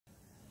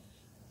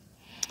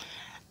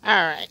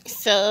Alright,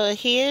 so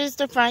here's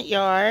the front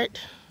yard.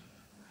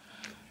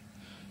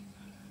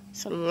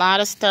 It's a lot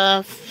of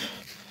stuff,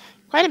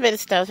 quite a bit of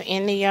stuff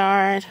in the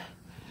yard.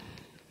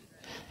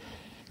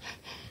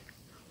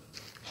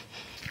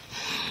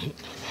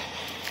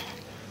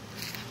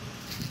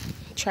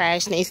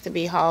 Trash needs to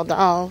be hauled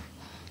off.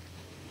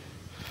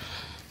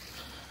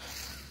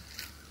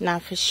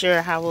 Not for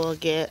sure how we'll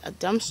get a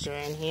dumpster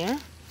in here,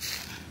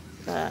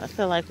 but I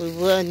feel like we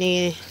will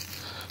need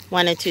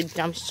 1 or 2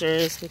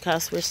 dumpsters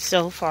because we're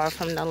so far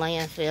from the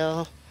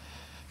landfill.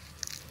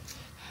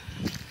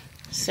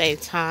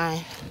 Save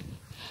time.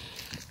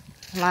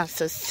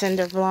 Lots of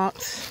cinder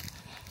blocks.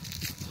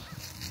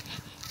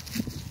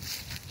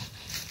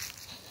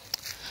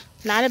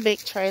 Not a big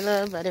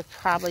trailer, but it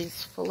probably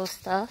is full of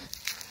stuff,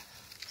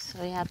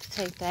 so we have to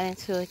take that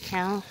into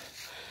account.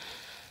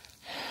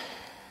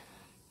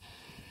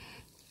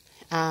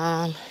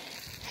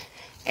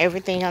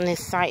 Everything on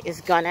this site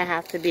is gonna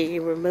have to be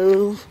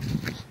removed.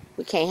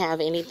 We can't have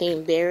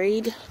anything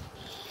buried.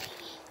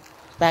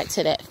 Back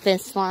to that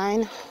fence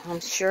line,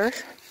 I'm sure.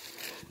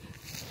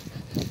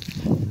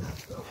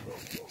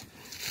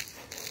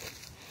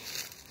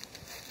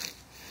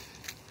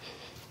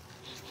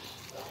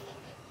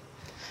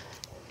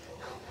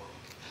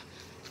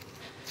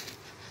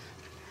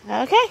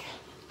 Okay,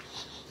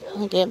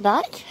 I'll get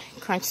back,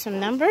 crunch some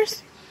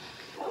numbers.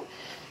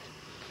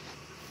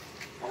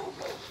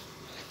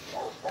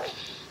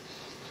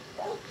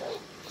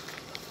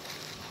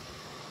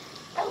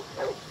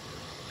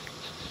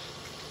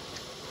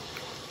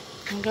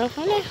 And go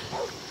from there.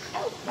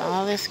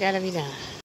 All this gotta be done.